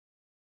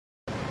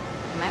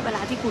ไหมเวล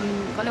าที่คุณ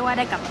เขาเรียกว่าไ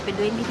ด้กลับมาเป็น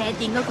ตัวเองที่แท้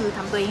จริงก็คือท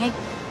ำตัวเองให้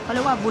เขาเรี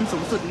ยกว่าบุญสู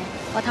งสุดไง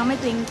พอทำให้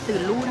ตัวเองตื่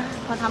นรู้นะ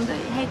พอท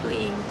ำให้ตัวเ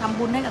องทำ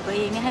บุญให้กับตัวเ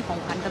องเนี่ยให้ของ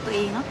ขวัญกับตัวเอ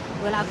งเนาะ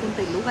เวลาคุณ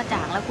ตื่นรู้กระจ่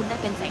างแล้วคุณได้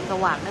เป็นแสงส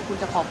ว่างแล้วคุณ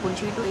จะขอบคุณ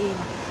ชีวิตตัวเอง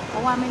เพรา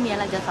ะว่าไม่มีอะ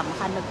ไรจะสำ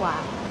คัญไปกว่า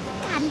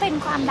การเป็น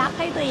ความรัก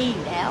ให้ตัวเองอ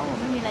ยู่แล้ว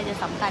ไม่มีอะไรจะ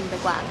สำคัญไป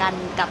กว่าการ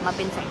กลับมาเ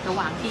ป็นแสงส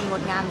ว่างที่ง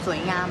ดงามสวย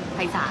งามไพ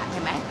ศาลเ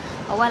ห็นไหม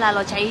เพราะว่าเร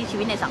าใช้ชี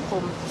วิตในสังค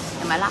มเ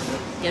ห็นไหมล่ะ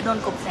เดี๋ยวโดน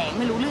กลบแสง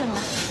ไม่รู้เรื่องน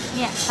ะเ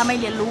นี่ยถ้าไม่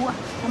เรียนรู้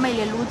ถ้าไม่เ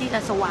รียนรู้ที่จะ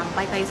สว่างไป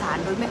ไพศาล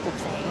โดยไม่กลบ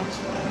แสง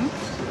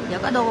เดี๋ย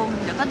วก็โด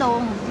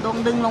ง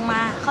ดึงลงม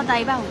าเข้าใจ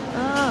เปล่า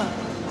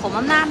ข่ม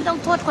อำนาจไม่ต้อง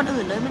โทษคน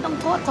อื่นเลยไม่ต้อง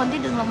โทษคนที่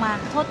ดึงลงมา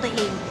โทษตัวเอ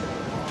ง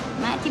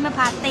แม้ที่ไม่พ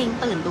าเต็ง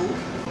ตื่นรู้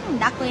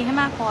ดักตัวเองให้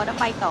มากพอแล้ว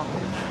ไปต่อ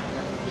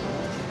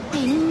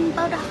ปิ่นเ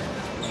ต้าด